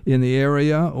institutions in the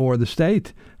area or the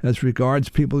state as regards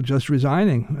people just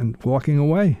resigning and walking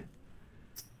away?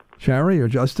 Sherry or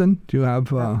Justin, do you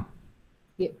have?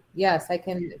 Yes, I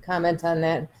can comment on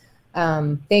that.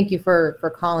 Thank you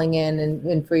for calling in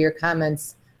and for your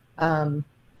comments.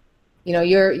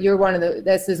 You're one of the.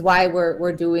 This is why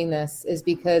we're doing this, is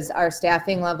because our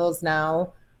staffing levels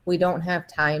now, we don't have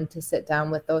time to sit down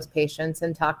with those patients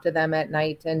and talk to them at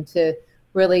night and to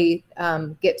really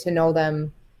get to know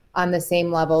them on the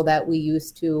same level that we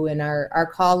used to. And our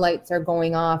call lights are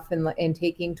going off and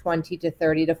taking 20 to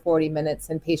 30 to 40 minutes,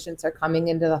 and patients are coming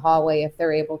into the hallway if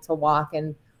they're able to walk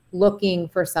and looking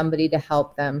for somebody to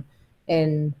help them.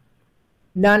 And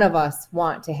none of us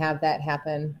want to have that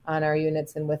happen on our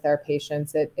units and with our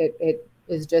patients. It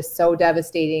is just so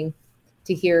devastating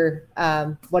to hear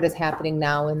what is happening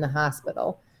now in the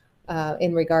hospital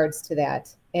in regards to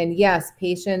that. And yes,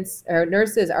 patients or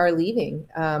nurses are leaving.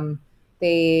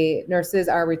 Nurses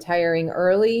are retiring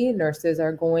early. Nurses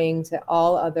are going to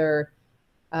all other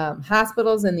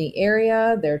hospitals in the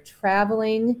area. They're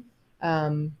traveling.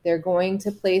 They're going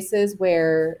to places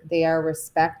where they are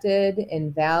respected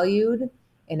and valued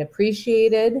and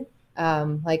appreciated.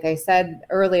 Like I said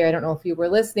earlier, I don't know if you were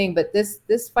listening, but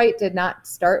this fight did not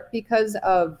start because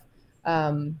of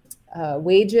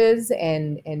wages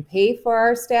and pay for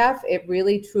our staff. It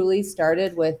really truly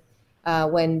started with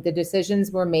when the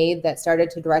decisions were made that started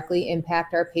to directly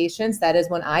impact our patients. That is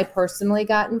when I personally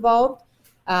got involved.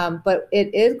 But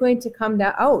it is going to come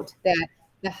out that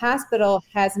the hospital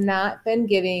has not been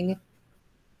giving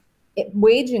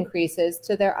wage increases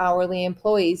to their hourly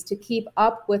employees to keep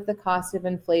up with the cost of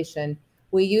inflation.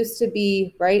 We used to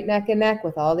be right neck and neck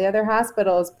with all the other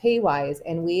hospitals pay-wise,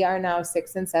 and we are now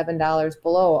 $6 and $7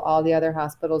 below all the other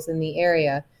hospitals in the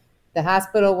area. The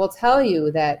hospital will tell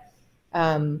you that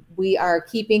we are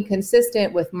keeping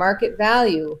consistent with market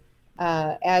value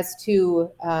as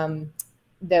to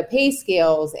the pay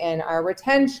scales and our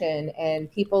retention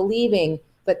and people leaving,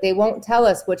 but they won't tell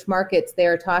us which markets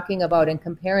they're talking about and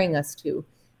comparing us to.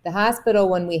 The hospital,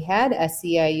 when we had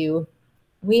SEIU,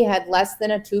 we had less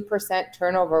than a 2%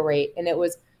 turnover rate, and it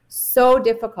was so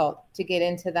difficult to get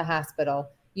into the hospital.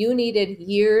 You needed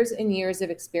years and years of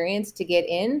experience to get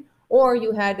in, or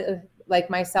you had,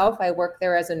 like myself, I worked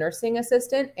there as a nursing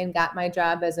assistant and got my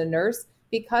job as a nurse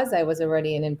because I was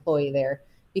already an employee there,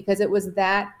 because it was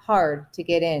that hard to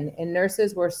get in. And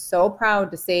nurses were so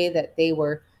proud to say that they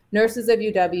were nurses of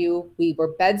UW. We were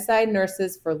bedside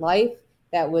nurses for life.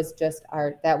 That was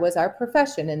our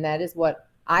profession. And that is what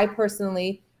I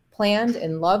personally planned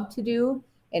and loved to do.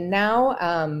 And now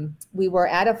we were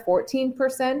at a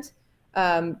 14%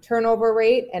 turnover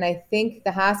rate. And I think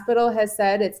the hospital has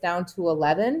said it's down to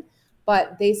 11,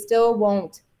 but they still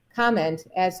won't comment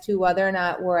as to whether or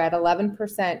not we're at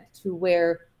 11% to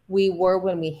where we were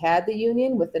when we had the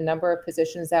union with the number of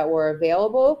positions that were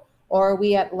available, or are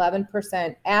we at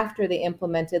 11% after they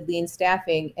implemented lean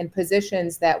staffing and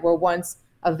positions that were once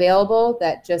available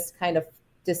that just kind of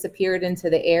disappeared into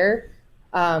the air.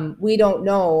 We don't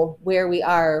know where we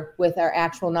are with our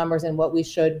actual numbers and what we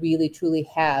should really truly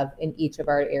have in each of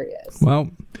our areas. Well,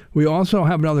 we also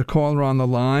have another caller on the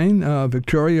line.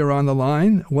 Victoria, you're on the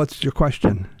line. What's your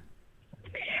question?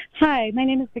 Hi, my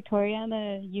name is Victoria. I'm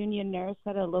a union nurse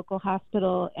at a local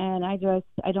hospital, and I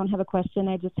don't have a question.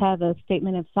 I just have a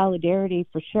statement of solidarity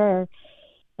for sure.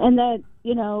 And that,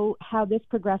 how this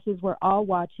progresses, we're all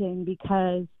watching,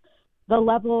 because the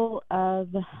level of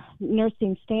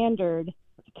nursing standard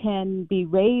can be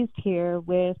raised here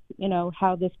with,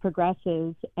 how this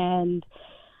progresses. And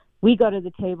we go to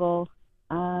the table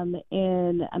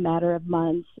in a matter of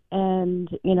months. And,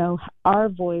 our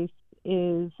voice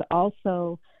is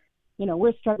also,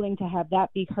 we're struggling to have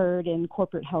that be heard in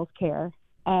corporate healthcare,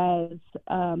 as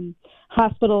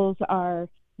hospitals are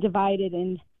divided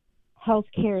in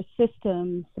healthcare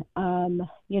systems.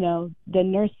 The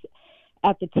nurse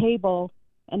at the table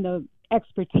and the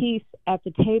expertise at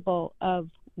the table of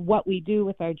what we do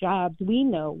with our jobs, we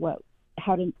know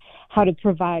how to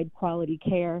provide quality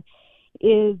care,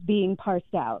 is being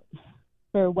parsed out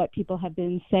for what people have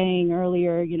been saying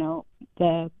earlier,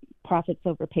 the profits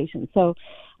over patients. So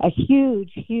a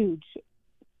huge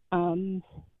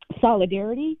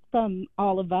solidarity from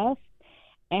all of us,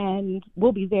 and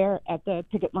we'll be there at the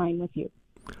picket line with you.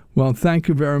 Well, thank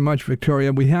you very much,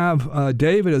 Victoria. We have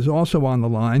David is also on the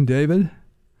line. David?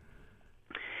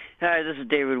 Hi, this is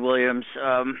David Williams.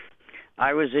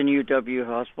 I was in UW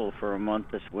Hospital for a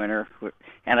month this winter,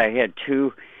 and I had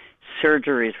 2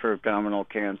 surgeries for abdominal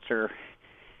cancer.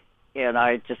 And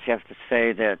I just have to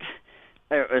say that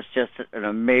it was just an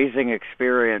amazing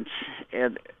experience.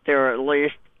 And there were at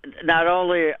least, not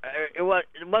only, it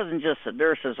wasn't just the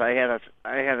nurses. I had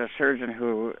a surgeon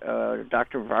who,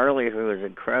 Dr. Varley, who was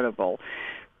incredible.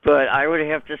 But I would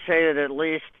have to say that at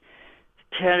least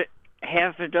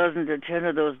half a dozen to 10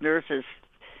 of those nurses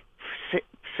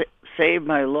saved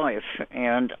my life.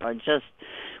 And I just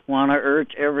want to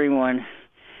urge everyone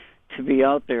to be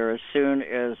out there as soon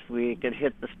as we can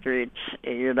hit the streets,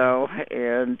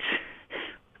 and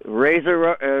raise a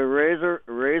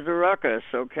ruckus,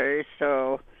 okay?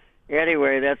 So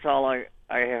anyway, that's all I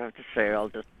have to say. I'll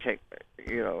just take the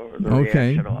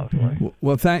reaction offline.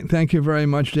 Well, thank you very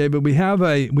much, David. We have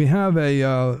a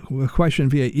question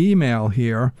via email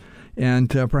here, and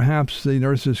perhaps the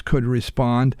nurses could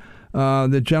respond.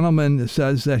 The gentleman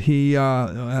says that he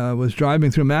was driving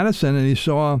through Madison and he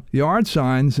saw yard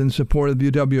signs in support of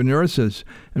UW nurses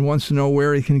and wants to know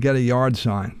where he can get a yard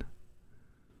sign.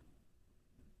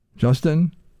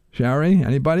 Justin? Shari?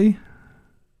 Anybody?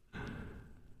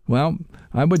 Well,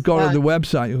 I would go to the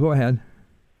website. Go ahead.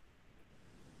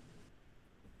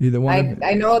 Either one.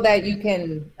 I know that you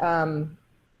can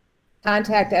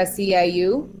contact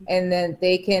SEIU, and then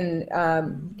they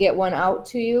can get one out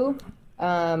to you.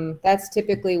 That's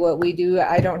typically what we do.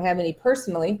 I don't have any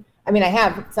personally. I mean, I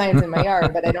have signs in my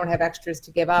yard, but I don't have extras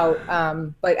to give out.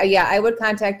 But yeah, I would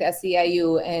contact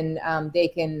SEIU, and they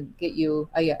can get you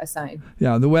a sign.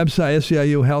 Yeah, the website,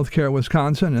 SEIU Healthcare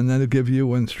Wisconsin, and then they'll give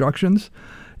you instructions.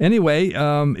 Anyway,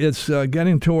 it's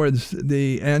getting towards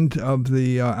the end of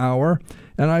the hour,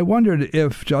 and I wondered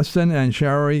if Justin and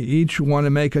Sherry each want to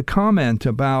make a comment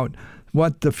about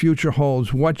what the future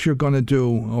holds, what you're going to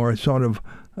do, or sort of,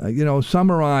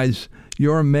 summarize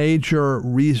your major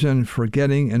reason for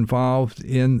getting involved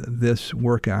in this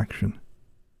work action.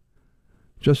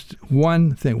 Just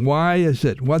one thing. Why is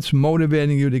it? What's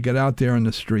motivating you to get out there in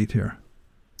the street here?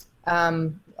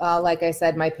 Like I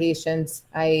said, my patients.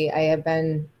 I have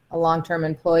been a long-term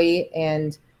employee,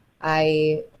 and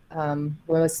I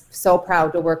was so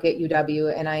proud to work at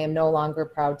UW, and I am no longer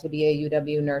proud to be a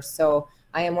UW nurse. So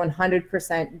I am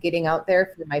 100% getting out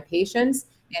there for my patients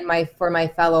and for my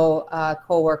fellow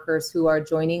coworkers who are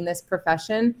joining this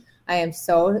profession. I am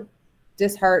so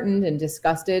disheartened and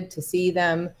disgusted to see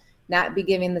them not be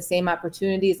given the same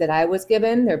opportunities that I was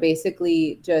given. They're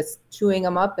basically just chewing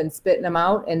them up and spitting them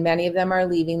out, and many of them are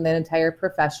leaving the entire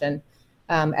profession.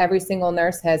 Every single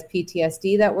nurse has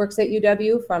PTSD that works at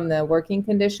UW from the working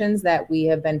conditions that we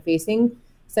have been facing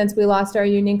since we lost our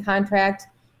union contract.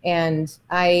 And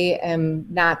I am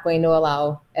not going to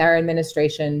allow our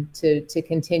administration to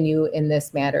continue in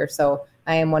this matter. So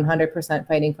I am 100%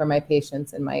 fighting for my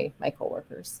patients and my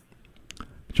coworkers.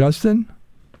 Justin?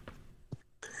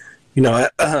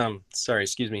 Sorry,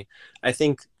 excuse me. I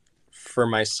think for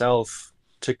myself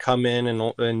to come in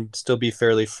and still be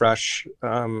fairly fresh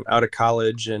out of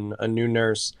college and a new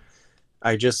nurse,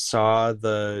 I just saw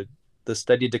the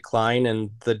steady decline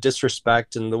and the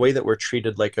disrespect and the way that we're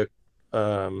treated like a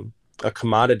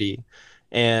commodity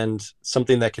and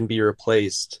something that can be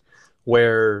replaced,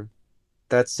 where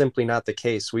that's simply not the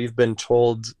case. We've been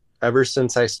told ever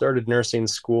since I started nursing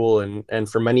school and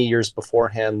for many years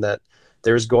beforehand that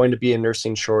there's going to be a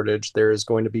nursing shortage. There is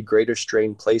going to be greater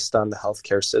strain placed on the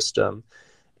healthcare system.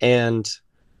 And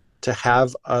to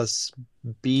have us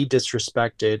be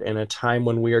disrespected in a time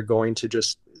when we are going to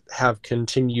just have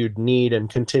continued need and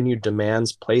continued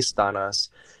demands placed on us,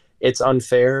 it's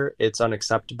unfair, it's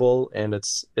unacceptable, and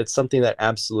it's something that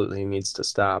absolutely needs to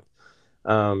stop.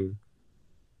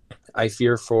 I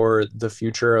fear for the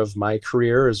future of my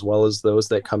career as well as those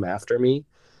that come after me.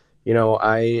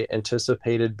 I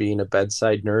anticipated being a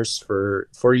bedside nurse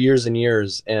for years and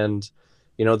years, and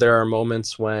there are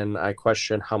moments when I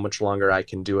question how much longer I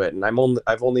can do it, and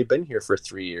I've only been here for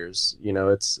 3 years.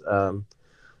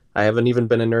 I haven't even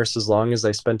been a nurse as long as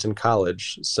I spent in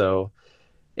college, so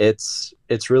it's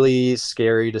really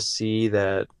scary to see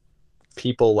that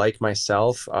people like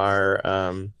myself are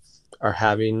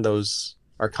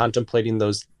contemplating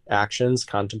those actions,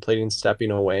 contemplating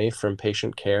stepping away from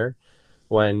patient care,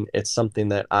 when it's something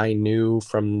that I knew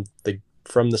from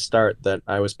the start that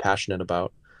I was passionate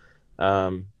about.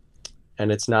 And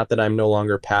it's not that I'm no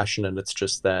longer passionate, it's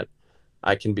just that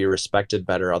I can be respected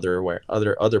better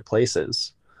other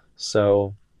places.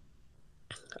 So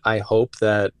I hope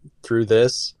that through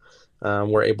this,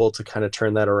 we're able to kind of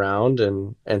turn that around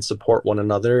and support one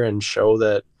another and show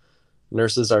that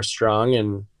nurses are strong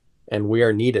and we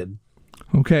are needed.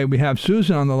 Okay, we have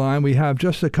Susan on the line. We have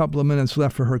just a couple of minutes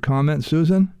left for her comment.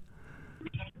 Susan?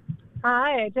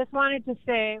 Hi, I just wanted to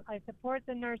say I support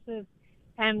the nurses,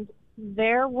 and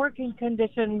their working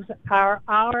conditions are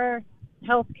our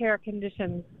healthcare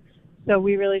conditions, so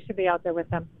we really should be out there with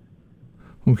them.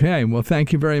 Okay, well,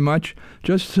 thank you very much.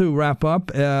 Just to wrap up,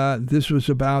 this was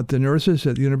about the nurses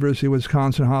at the University of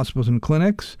Wisconsin Hospitals and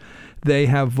Clinics. They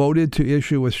have voted to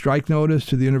issue a strike notice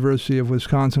to the University of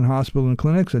Wisconsin Hospital and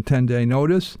Clinics, a 10-day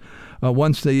notice.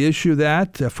 Once they issue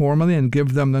that formally and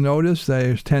give them the notice,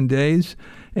 there's 10 days.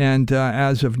 And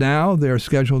as of now, they're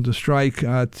scheduled to strike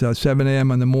at 7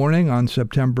 a.m. in the morning on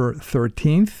September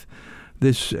 13th.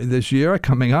 This year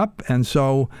coming up, and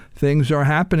so things are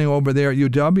happening over there at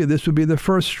UW. This would be the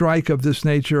first strike of this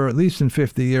nature, at least in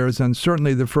 50 years, and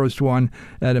certainly the first one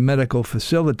at a medical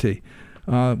facility.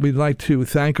 We'd like to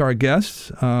thank our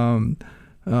guests,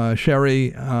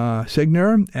 Sherry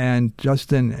Signer and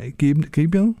Justin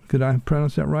Giebel. Could I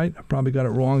pronounce that right? I probably got it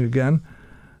wrong again.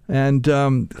 And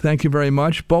thank you very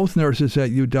much. Both nurses at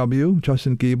UW,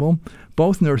 Justin Giebel,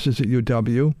 both nurses at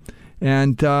UW.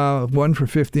 And one for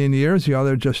 15 years, the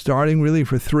other just starting really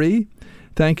for 3.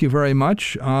 Thank you very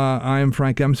much. I am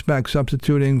Frank Emspak,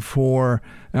 substituting for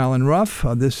Alan Ruff.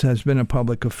 This has been A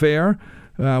Public Affair.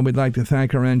 We'd like to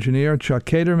thank our engineer, Chuck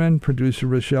Caterman, producer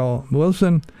Rochelle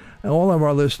Wilson, and all of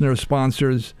our listener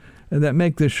sponsors that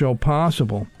make this show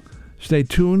possible. Stay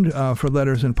tuned for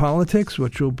Letters in Politics,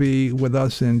 which will be with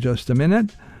us in just a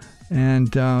minute.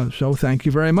 And so thank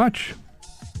you very much.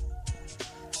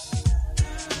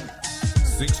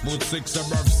 6'6"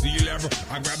 above sea level.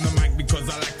 I grab the mic because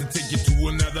I like to take you to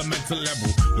another mental level.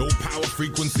 Low power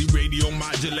frequency radio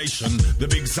modulation. The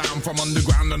big sound from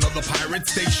underground, another pirate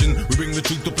station. We bring the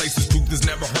truth to places truth is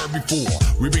never heard before.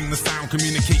 We bring the sound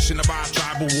communication of our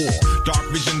tribal war. Dark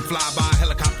vision fly by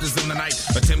helicopters in the night.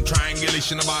 Attempt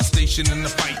triangulation of our station in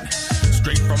the fight.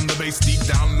 Straight from the base, deep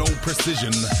down, low precision.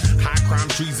 High crime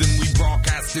treason, we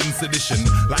broadcast in sedition.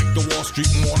 Like the Wall Street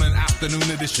morning afternoon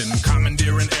edition.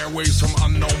 Commandeering airwaves from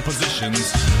unknown positions.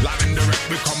 Live and direct,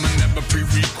 we come and never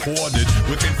pre-recorded.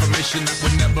 With information that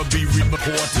would never be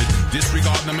re-reported.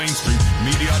 Disregard the mainstream,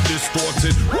 media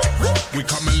distorted. We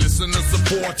come and listen and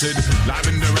supported. Live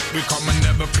and direct, we come and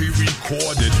never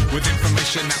pre-recorded. With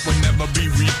information that would never be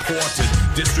reported.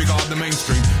 Disregard the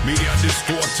mainstream, media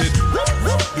distorted.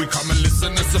 We come and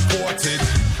listen and supported.